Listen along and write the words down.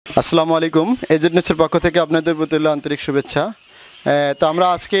আসসালামু আলাইকুম। এজেন্ট নিউজের পক্ষ থেকে আপনাদের প্রতি আন্তরিক শুভেচ্ছা। তো আমরা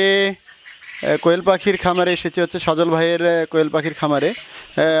আজকে কোয়েল পাখির খামারে এসেছি, হচ্ছে সজল ভাইয়ের কোয়েল পাখির খামারে।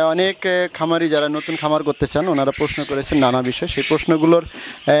 অনেক খামারি যারা নতুন খামার করতে চান ওনারা প্রশ্ন করেছেন নানা বিষয়, সেই প্রশ্নগুলোর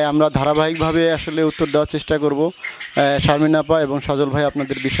আমরা ধারাবাহিকভাবে আসলে উত্তর দেওয়ার চেষ্টা করব। শারমিন আপা এবং সজল ভাই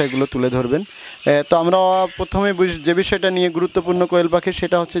আপনাদের বিষয়গুলো তুলে ধরবেন। তো আমরা প্রথমে যে বিষয়টা নিয়ে গুরুত্বপূর্ণ কোয়েল পাখির,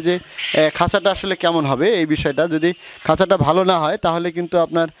 সেটা হচ্ছে যে খাঁচাটা আসলে কেমন হবে। এই বিষয়টা যদি খাঁচাটা ভালো না হয় তাহলে কিন্তু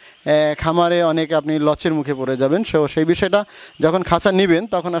আপনার খামারে অনেক আপনি লসের মুখে পড়ে যাবেন। সেই বিষয়টা যখন খাঁচা নেবেন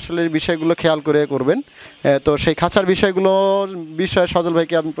তখন আসলে এই বিষয়গুলো খেয়াল করে করবেন। তো সেই খাঁচার বিষয়ে সজল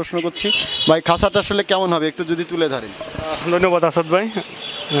ভাইকে আমি প্রশ্ন করছি, ভাই খাঁচাটা আসলে কেমন হবে একটু যদি তুলে ধরেন। ধন্যবাদ আসাদ ভাই।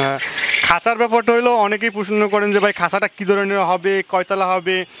 খাঁচার ব্যাপারটা হলো অনেকেই প্রশ্ন করেন যে ভাই খাঁচাটা কী ধরনের হবে, কয়তলা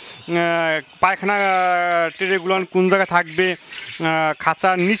হবে, পায়খানা ট্রেগুলো কোন জায়গায় থাকবে,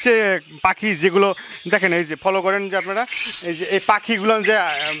 খাঁচার নিচে পাখি যেগুলো দেখেন, এই যে ফলো করেন যে আপনারা এই যে এই পাখিগুলো যে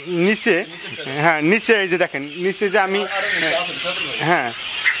নিচে, হ্যাঁ নিচে এই যে দেখেন নিচে যে আমি হ্যাঁ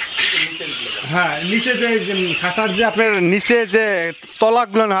হ্যাঁ নিচে যে খাঁচার যে আপনার নিচে যে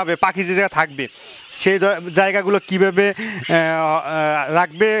তলাগুলো হবে পাখি যে জায়গায় থাকবে সেই জায়গাগুলো কীভাবে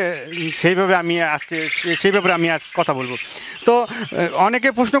রাখবে সেই ব্যাপারে আমি আজ কথা বলবো। তো অনেকে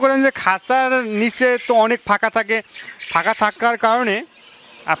প্রশ্ন করেন যে খাঁচার নিচে তো অনেক ফাঁকা থাকে, ফাঁকা থাকার কারণে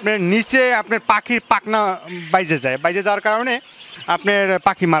আপনার নিচে আপনার পাখির পাখনা বাইজে যাওয়ার কারণে আপনার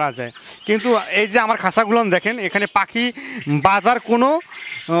পাখি মারা যায়। কিন্তু এই যে আমার খাঁচাগুলো দেখেন, এখানে পাখি বাজার কোনো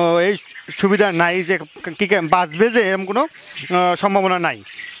এই সুবিধা নাই যে কী বাঁচবে, যে এরকম কোনো সম্ভাবনা নাই।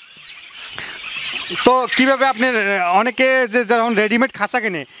 তো কীভাবে আপনার অনেকে যে যখন রেডিমেড খাঁচা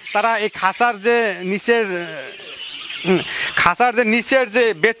কেনে তারা এই খাঁচার নিচের যে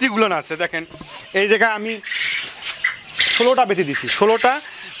বেতিগুলো আছে দেখেন, এই জায়গায় আমি 16টা বেতি দিছি, 16টা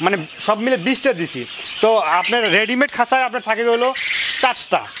মানে সব মিলে 20টা দিছি। তো আপনার রেডিমেড খাঁচায় আপনার থাকে হলো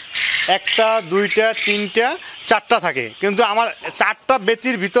 4টা, 1টা 2টা 3টা 4টা থাকে, কিন্তু আমার 4টা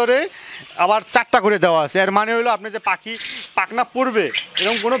বেতির ভিতরে আবার 4টা করে দেওয়া আছে। এর মানে হলো আপনার যে পাখি পাখনা পড়বে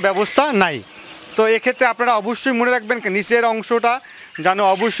এরকম কোনো ব্যবস্থা নাই। তো এক্ষেত্রে আপনারা অবশ্যই মনে রাখবেন নিচের অংশটা যেন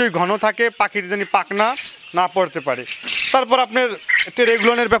অবশ্যই ঘন থাকে, পাখির যেন পাখনা না পড়তে পারে। তারপর আপনার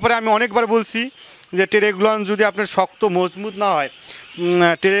ট্রেগুলোনের ব্যাপারে আমি অনেকবার বলছি যে ট্রেগুলোন যদি আপনার শক্ত মজবুত না হয়,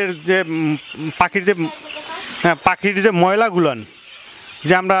 ট্রের যে পাখির যে ময়লাগুলোন,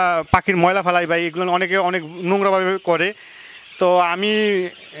 যে আমরা পাখির ময়লা ফেলাই বা এগুলো অনেকে অনেক নোংরাভাবে করে। তো আমি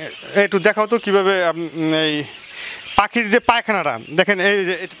একটু দেখাও তো কীভাবে এই পাখির যে পায়খানাটা দেখেন, এই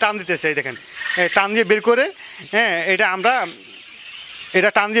যে টান দিতেছে, এই দেখেন এই টান দিয়ে বের করে, হ্যাঁ এটা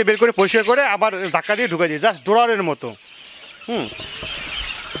টান দিয়ে বের করে পরিষ্কার করে আবার ধাক্কা দিয়ে ঢুকে দিই, জাস্ট ড্রয়ারের মতো।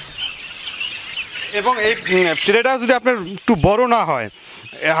 এবং এই ট্রেটা যদি আপনার একটু বড় না হয়,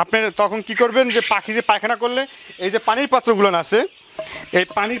 আপনার তখন কি করবেন যে পাখি যে পায়খানা করলে এই যে পানির পাত্রগুলো আছে, এই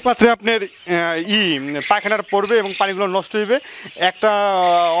পানির পাত্রে আপনার পায়খানার পড়বে এবং পানিগুলো নষ্ট হইবে। একটা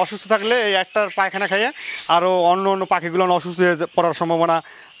অসুস্থ থাকলে এই একটার পায়খানা খাইয়ে আরও অন্য পাখিগুলো অসুস্থ হয়ে পড়ার সম্ভাবনা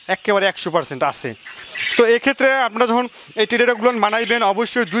একেবারে 100% আছে। তো এক্ষেত্রে আপনারা যখন এই ট্রেটাগুলো বানাইবেন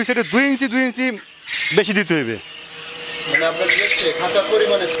অবশ্যই 2 সাইডে 2 ইঞ্চি বেশি দিতে হইবে।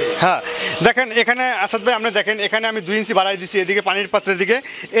 হ্যাঁ দেখেন এখানে আসাদ ভাই, আপনি দেখেন এখানে আমি 2 ইঞ্চি বাড়াই দিচ্ছি, এদিকে পানির পাত্রের দিকে,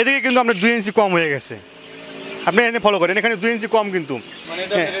 এদিকে কিন্তু আপনার 2 ইঞ্চি কম হয়ে গেছে। আপনি এখানে ফলো করেন, এখানে 2 ইঞ্চি কম কিন্তু।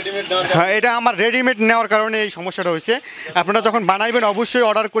 হ্যাঁ এটা আমার রেডিমেড নেওয়ার কারণে এই সমস্যাটা হয়েছে। আপনারা যখন বানাইবেন অবশ্যই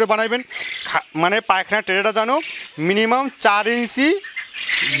অর্ডার করে বানাইবেন, মানে পায়খানা ট্রেটা যেন মিনিমাম 4 ইঞ্চি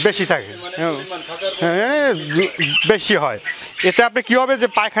বেশি থাকে, বেশি হয়। এতে আপনি কী হবে যে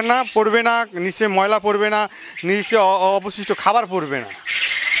পায়খানা পড়বে না, নিচে ময়লা পড়বে না, নিচে অবশিষ্ট খাবার পড়বে না।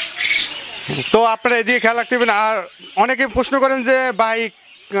 তো আপনারা এদিকে খেয়াল রাখতে হবে। আর অনেকে প্রশ্ন করেন যে ভাই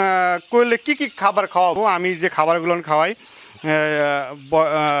করলে কি খাবার খাওয়াবো। আমি যে খাবারগুলো খাওয়াই,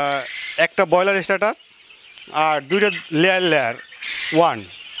 একটা ব্রয়লার স্টার্টার আর 2টা লেয়ার 1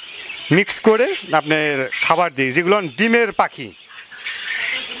 মিক্স করে আপনার খাবার দিই, যেগুলো ডিমের পাখি।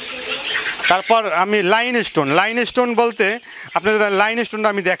 তারপর আমি লাইন স্টোন বলতে আপনাদের লাইন স্টোনটা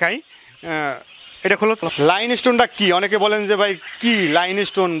আমি দেখাই। এটা হলো লাইন স্টোনটা কি, অনেকে বলেন যে ভাই কি লাইন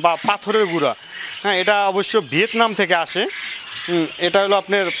স্টোন বা পাথরের গুঁড়া। হ্যাঁ এটা অবশ্য ভিয়েতনাম থেকে আসে। এটা হলো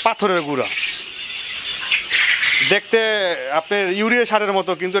আপনার পাথরের গুঁড়া, দেখতে আপনার ইউরিয়া সারের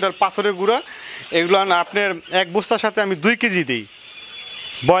মতো, কিন্তু এটা পাথরের গুঁড়া। এগুলো আপনার এক বস্তার সাথে আমি 2 কেজি দিই,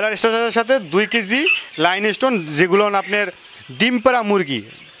 ব্রয়লার স্টার্টারের সাথে 2 কেজি লাইন স্টোন, যেগুলো আপনার ডিম পাড়া মুরগি।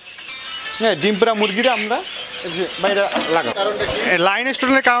 হ্যাঁ ডিম পাড়া মুরগিটা আমরা বাইরে লাগাই। লাইন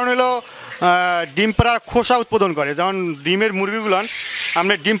স্টোনের কারণ হলো ডিম পাড়ার খোসা উৎপাদন করে। যেমন ডিমের মুরগিগুলো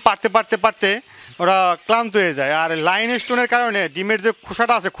আমরা ডিম পারতে ওরা ক্লান্ত হয়ে যায়, আর লাইন স্টোনের কারণে ডিমের যে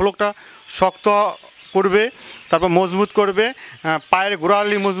খোসাটা আছে খোলকটা শক্ত করবে, তারপর মজবুত করবে, পায়ের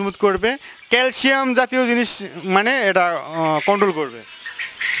গোড়ালি মজবুত করবে, ক্যালসিয়াম জাতীয় জিনিস মানে এটা কন্ট্রোল করবে।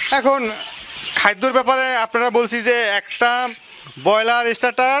 এখন খাদ্যর ব্যাপারে আপনারা বলছি যে একটা ব্রয়লার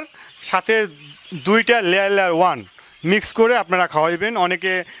স্টার্টার সাথে 2টা লেয়ার 1 মিক্স করে আপনারা খাওয়াইবেন।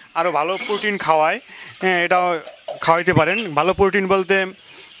 অনেকে আরও ভালো প্রোটিন খাওয়ায়, এটাও খাওয়াইতে পারেন। ভালো প্রোটিন বলতে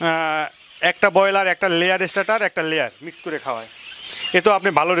একটা ব্রয়লার, একটা লেয়ার স্টার্টার, একটা লেয়ার মিক্স করে খাওয়ায়, এ তো আপনি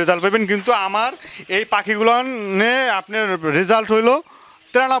ভালো রেজাল্ট পাবেন। কিন্তু আমার এই পাখিগুলো নিয়ে আপনার রেজাল্ট হইল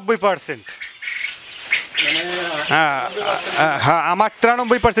 93%। হ্যাঁ হ্যাঁ, আমার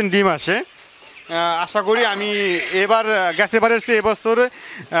 93% ডিম আসে। আশা করি আমি এবার গেছে বারের চেয়ে এবছর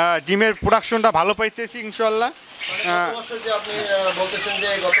ডিমের প্রোডাকশনটা ভালো পাইতেছি ইনশাল্লাহ।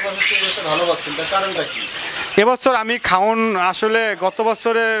 এবছর আমি খাওন আসলে গত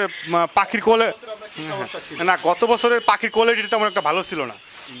বছরের পাখির না, গত বছরের পাখির কোয়ালিটি তেমন একটা ভালো ছিল না।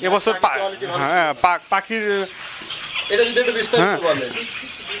 এবছর হ্যাঁ পাখির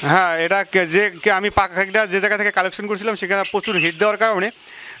হ্যাঁ এটা যে আমি পাখিটা যে জায়গা থেকে কালেকশন করছিলাম সেখানে প্রচুর হিট দেওয়ার কারণে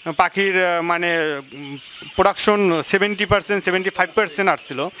পাখির মানে প্রোডাকশন 70% 75%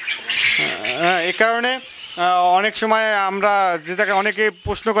 আসছিল। এ কারণে অনেক সময় আমরা যেটাকে অনেকে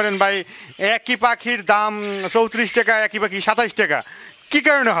প্রশ্ন করেন, ভাই একই পাখির দাম 34 টাকা, একই পাখি 27 টাকা, কী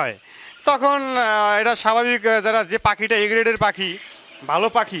কারণে হয়? তখন এটা স্বাভাবিক, যারা যে পাখিটা এ গ্রেডের পাখি, ভালো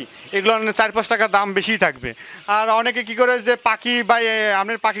পাখি, এগুলো 4-5 টাকা দাম বেশিই থাকবে। আর অনেকে কি করে যে পাখি ভাই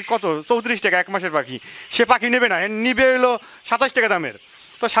আপনার পাখি কত 34 টাকা, 1 মাসের পাখি, সে পাখি নেবে না, নিবে হলো 27 টাকা দামের।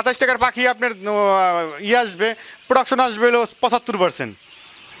 তো 27 টাকার পাখি আপনার আসবে, প্রোডাকশন আসবে হলো 75%।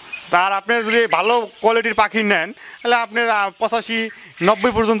 তার আপনার যদি ভালো কোয়ালিটির পাখি নেন তাহলে আপনার 85-90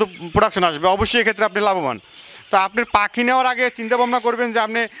 পর্যন্ত প্রোডাকশন আসবে, অবশ্যই এক্ষেত্রে আপনি লাভবান। তা আপনার পাখি নেওয়ার আগে চিন্তা ভাবনা করবেন যে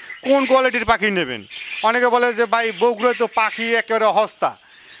আপনি কোন কোয়ালিটির পাখি নেবেন। অনেকে বলে যে ভাই বগুড়ায় তো পাখি একেবারে সস্তা,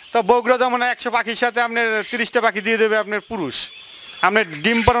 তো বগুড়া যেমন 100 পাখির সাথে আপনার 30টা পাখি দিয়ে দেবে আপনার পুরুষ, আপনার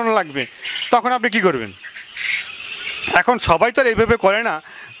ডিম পাড়ানো লাগবে, তখন আপনি কি করবেন? এখন সবাই তো আর এইভাবে করে না।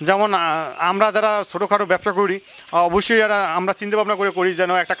 যেমন আমরা যারা ছোটোখাটো ব্যবসা করি অবশ্যই আমরা চিন্তা ভাবনা করে করি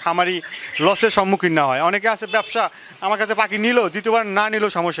যেন একটা খামারি লসের সম্মুখীন না হয়। অনেকে আছে ব্যবসা আমার কাছে পাখি নিল, দ্বিতীয়বার না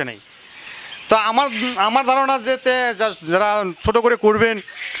নিলেও সমস্যা নেই। তো আমার ধারণা যেতে যারা ছোট করে করবেন,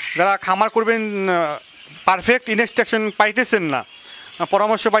 যারা খামার করবেন, পারফেক্ট ইনস্ট্রাকশন পাইতেছেন না,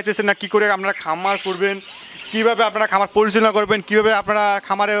 পরামর্শ পাইতেছেন না কী করে আপনারা খামার করবেন, কীভাবে আপনারা খামার পরিচালনা করবেন, কীভাবে আপনারা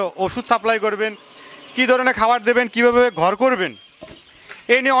খামারে ওষুধ সাপ্লাই করবেন, কী ধরনের খাবার দেবেন, কীভাবে ঘর করবেন,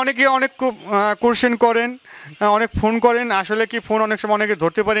 এই নিয়ে অনেকে অনেক কোশ্চেন করেন, অনেক ফোন করেন। আসলে কি ফোন অনেক সময় অনেকে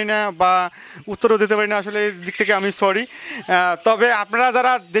ধরতে পারি না বা উত্তরও দিতে পারি না, আসলে এই দিক থেকে আমি সরি। তবে আপনারা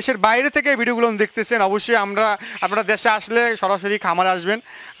যারা দেশের বাইরে থেকে ভিডিওগুলো দেখতেছেন, অবশ্যই আপনারা দেশে আসলে সরাসরি খামারে আসবেন।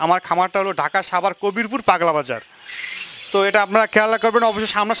 আমার খামারটা হলো ঢাকা সাভার কবিরপুর পাগলা বাজার। তো এটা আপনারা খেয়াল করবেন।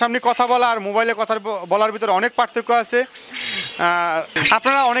 অবশ্যই সামনাসামনি কথা বলা আর মোবাইলে কথা বলার ভিতরে অনেক পার্থক্য আছে।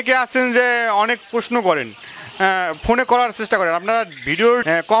 আপনারা অনেকে আছেন যে অনেক প্রশ্ন করেন, ফোনে করার চেষ্টা করেন। আপনারা ভিডিওর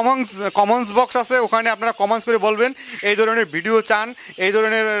কমেন্টস বক্স আছে, ওখানে আপনারা কমেন্টস করে বলবেন এই ধরনের ভিডিও চান, এই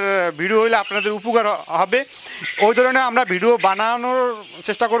ধরনের ভিডিও হলে আপনাদের উপকার হবে, ওই ধরনের আমরা ভিডিও বানানোর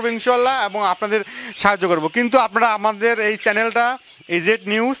চেষ্টা করবো ইনশাল্লাহ এবং আপনাদের সাহায্য করব। কিন্তু আপনারা আমাদের এই চ্যানেলটা এজেড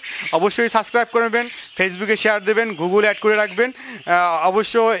নিউজ অবশ্যই সাবস্ক্রাইব করবেন, ফেসবুকে শেয়ার দেবেন, গুগল অ্যাড করে রাখবেন।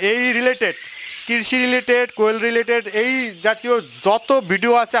 অবশ্য এই রিলেটেড, কৃষি রিলেটেড, কোয়েল রিলেটেড এই জাতীয় যত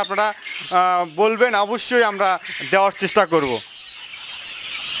ভিডিও আছে আপনারা বলবেন, অবশ্যই আমরা দেওয়ার চেষ্টা করব।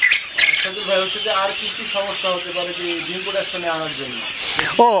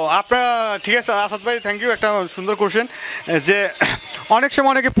 ও আপনার ঠিক আছে আসাদ ভাই, থ্যাংক ইউ। একটা সুন্দর কোশ্চেন যে অনেক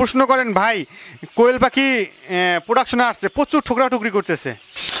সময় অনেকে প্রশ্ন করেন, ভাই কোয়েল পাখি প্রোডাকশনে আসছে, প্রচুর ঠোকরাঠুকরি করতেছে,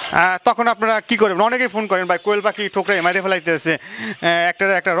 তখন আপনারা কী করবেন? অনেকেই ফোন করেন, ভাই কোয়েল পাখি ঠোকরাই মারিয়ে ফেলাইতেছে,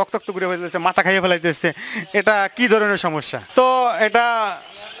 একটা রক্তাক্ত করে ফেলাইতেছে, মাথা খাইয়ে ফেলাইতেছে, এটা কি ধরনের সমস্যা? তো এটা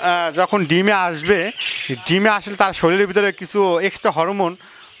যখন ডিমে আসবে, ডিমে আসলে তার শরীরের ভিতরে কিছু এক্সট্রা হরমোন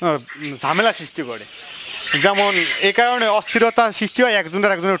ঝামেলা সৃষ্টি করে, যেমন এই কারণে অস্থিরতা সৃষ্টি হয়,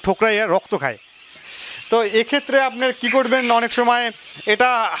 একজনের ঠোকরাইয়ে রক্ত খায়। তো এক্ষেত্রে আপনার কি করবেন? অনেক সময় এটা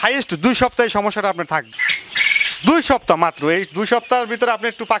হাইয়েস্ট 2 সপ্তাহে সমস্যাটা আপনার থাকবে, 2 সপ্তাহ মাত্র। এই 2 সপ্তাহের ভিতরে আপনি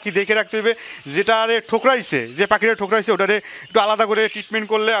একটু পাখি দেখে রাখতে হবে, যেটারে ঠোকরাইছে, যে পাখিটা ঠোকরাইছে ওটারে একটু আলাদা করে ট্রিটমেন্ট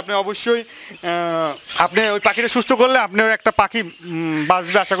করলে আপনি অবশ্যই আপনি ওই পাখিটা সুস্থ করলে আপনি একটা পাখি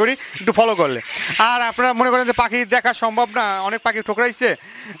বাঁচবে আশা করি, একটু ফলো করলে। আর আপনারা মনে করেন যে পাখি দেখা সম্ভব না, অনেক পাখি ঠোকরাইছে,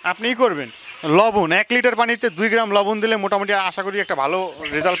 আপনি ই করবেন, লবণ 1 লিটার পানিতে 2 গ্রাম লবণ দিলে মোটামুটি আশা করি একটা ভালো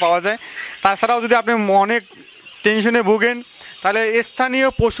রেজাল্ট পাওয়া যায়। তাছাড়াও যদি আপনি অনেক টেনশনে ভোগেন তাহলে স্থানীয়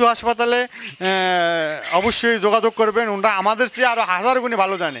পশু হাসপাতালে অবশ্যই যোগাযোগ করবেন, ওরা আমাদের চেয়ে আরও 1000 গুণে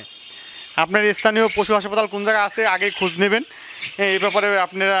ভালো জানে। আপনার স্থানীয় পশু হাসপাতাল কোন জায়গায় আছে আগে খোঁজ নেবেন, এই ব্যাপারে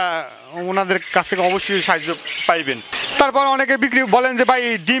আপনারা ওনাদের কাছ থেকে অবশ্যই সাহায্য পাইবেন। তারপর অনেকে বিক্রি বলেন যে ভাই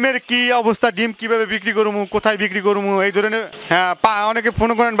ডিমের কি অবস্থা, ডিম কিভাবে বিক্রি করবো, কোথায় বিক্রি করবো, এই ধরনের। হ্যাঁ, অনেকে ফোন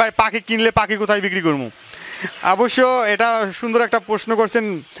করেন ভাই পাখি কিনলে পাখি কোথায় বিক্রি করবো। অবশ্য এটা সুন্দর একটা প্রশ্ন করছেন।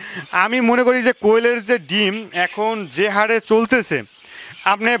 আমি মনে করি যে কোয়েলের যে ডিম এখন যে হারে চলতেছে,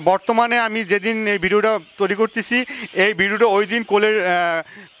 আপনি বর্তমানে আমি যেদিন এই ভিডিওটা তৈরি করতেছি, এই ভিডিওটা ওই দিন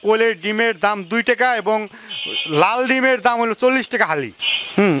কোয়েলের ডিমের দাম 2 টাকা এবং লাল ডিমের দাম হলো 40 টাকা হালি।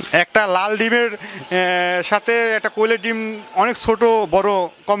 একটা লাল ডিমের সাথে একটা কোয়েলের ডিম অনেক ছোট বড়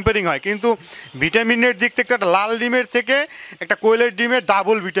কম্পেয়ারিং হয়, কিন্তু ভিটামিনের দিক থেকে একটা লাল ডিমের থেকে একটা কোয়েলের ডিমের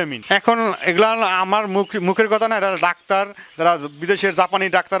ডাবল ভিটামিন। এখন এগুলো আমার মুখের কথা না, এরা ডাক্তার যারা বিদেশের জাপানি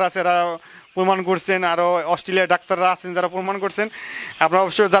ডাক্তার আছে এরা প্রমাণ করছেন, আরও অস্ট্রেলিয়ার ডাক্তাররা আছেন যারা প্রমাণ করছেন। আপনারা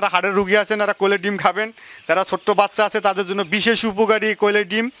অবশ্যই যারা হাড়ের রুগী আছেন তারা কোয়েলের ডিম খাবেন, যারা ছোট্ট বাচ্চা আছে তাদের জন্য বিশেষ উপকারী কোয়েলের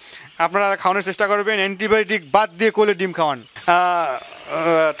ডিম আপনারা খাওয়ানোর চেষ্টা করবেন। অ্যান্টিবায়োটিক বাদ দিয়ে কোয়েলের ডিম খাওয়ান।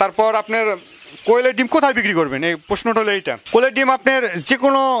 তারপর আপনার কোয়েলের ডিম কোথায় বিক্রি করবেন, এই প্রশ্নটা হলো এইটা। কোয়েলের ডিম আপনার যে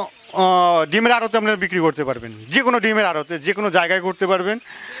কোনো ডিমের আড়তে আপনারা বিক্রি করতে পারবেন, যে কোনো ডিমের আড়তে যে কোনো জায়গায় করতে পারবেন।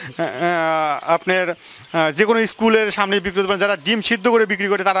 আপনার যে কোনো স্কুলের সামনে বিক্রি করতে পারেন, যারা ডিম সিদ্ধ করে বিক্রি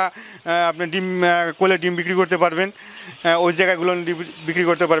করে তারা আপনি কোয়েলের ডিম বিক্রি করতে পারবেন, ওই জায়গাগুলো বিক্রি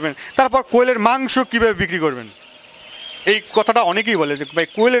করতে পারবেন। তারপর কোয়েলের মাংস কীভাবে বিক্রি করবেন, এই কথাটা অনেকেই বলে যে ভাই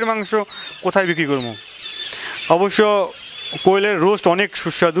কোয়েলের মাংস কোথায় বিক্রি করবো। অবশ্য কোয়েলের রোস্ট অনেক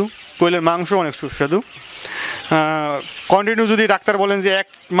সুস্বাদু, কোয়েলের মাংস অনেক সুস্বাদু। কন্টিনিউ যদি ডাক্তার বলেন যে 1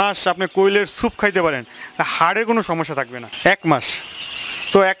 মাস আপনি কোয়েলের স্যুপ খাইতে পারেন, হাড়ে কোনো সমস্যা থাকবে না। 1 মাস,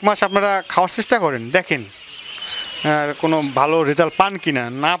 তো 1 মাস আপনারা খাওয়ার চেষ্টা করেন, দেখেন কোনো ভালো রেজাল্ট পান কিনা।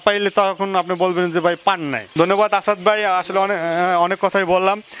 না পাইলে তখন আপনি বলবেন যে ভাই পান নাই। ধন্যবাদ আসাদ ভাই, আসলে অনেক কথাই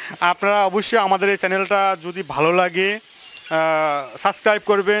বললাম। আপনারা অবশ্যই আমাদের এই চ্যানেলটা যদি ভালো লাগে সাবস্ক্রাইব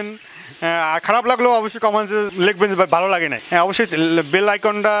করবেন, আর খারাপ লাগলেও অবশ্যই কমেন্টে লিখবেন যে ভালো লাগে না। অবশ্যই বেল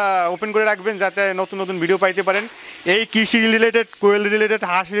আইকনটা ওপেন করে রাখবেন যাতে নতুন নতুন ভিডিও পাইতে পারেন। এই কৃষি রিলেটেড, কোয়েল রিলেটেড,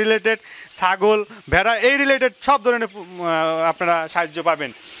 হাঁস রিলেটেড, ছাগল, ভেড়া এই রিলেটেড সব ধরনের আপনারা সাহায্য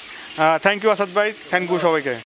পাবেন। থ্যাংক ইউ আসাদ ভাই, থ্যাংক ইউ সবাইকে।